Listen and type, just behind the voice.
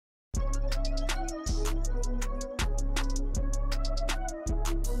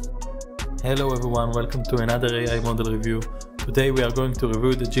Hello everyone, welcome to another AI model review. Today we are going to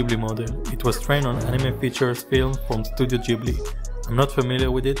review the Ghibli model. It was trained on anime features film from Studio Ghibli. I'm not familiar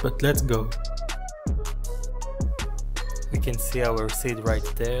with it, but let's go. We can see our seed right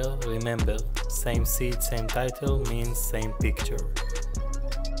there. Remember, same seed, same title means same picture.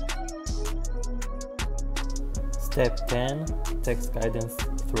 Step 10, Text Guidance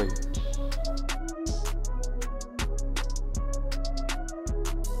 3.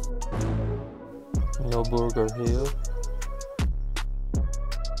 No burger here.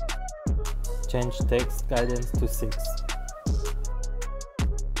 Change text guidance to 6.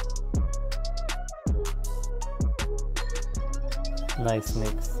 Nice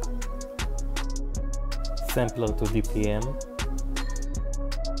mix. Sampler to DPM.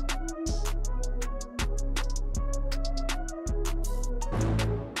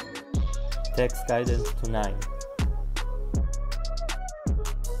 Text guidance to 9.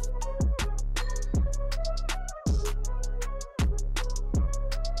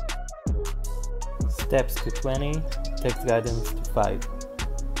 Steps to 20, text guidance to 5.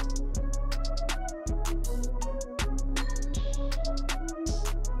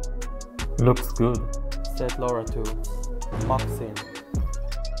 Looks good. Set LoRa to Moxin.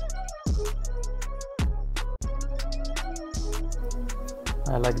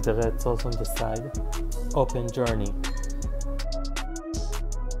 I like the red sauce on the side. Open Journey.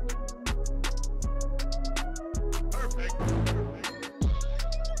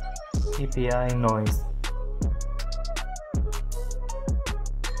 API noise.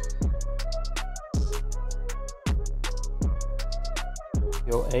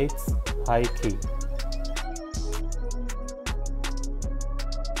 Your 8's high key.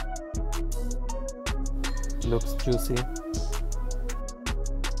 Looks juicy.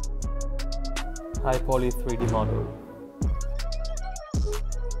 High poly 3D model.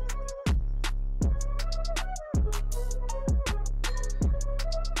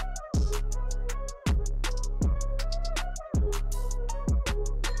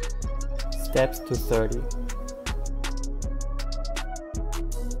 Steps to 30.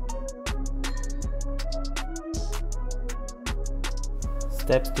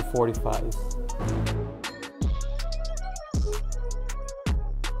 Steps to 45.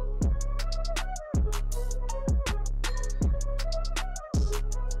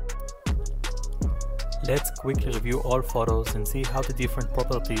 Let's quickly review all photos and see how the different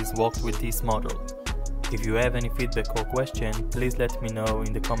properties worked with this model. If you have any feedback or question, please let me know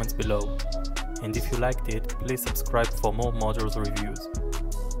in the comments below. And if you liked it, please subscribe for more models reviews.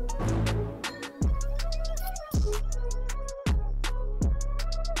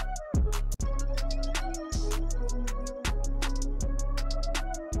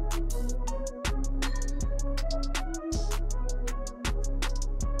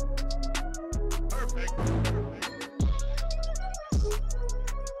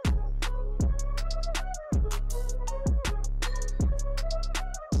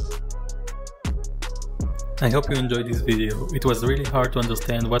 I hope you enjoyed this video. It was really hard to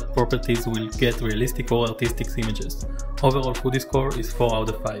understand what properties will get realistic or artistic images. Overall Foodie score is 4 out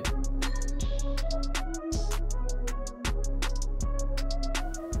of 5.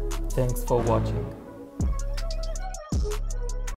 Thanks for watching.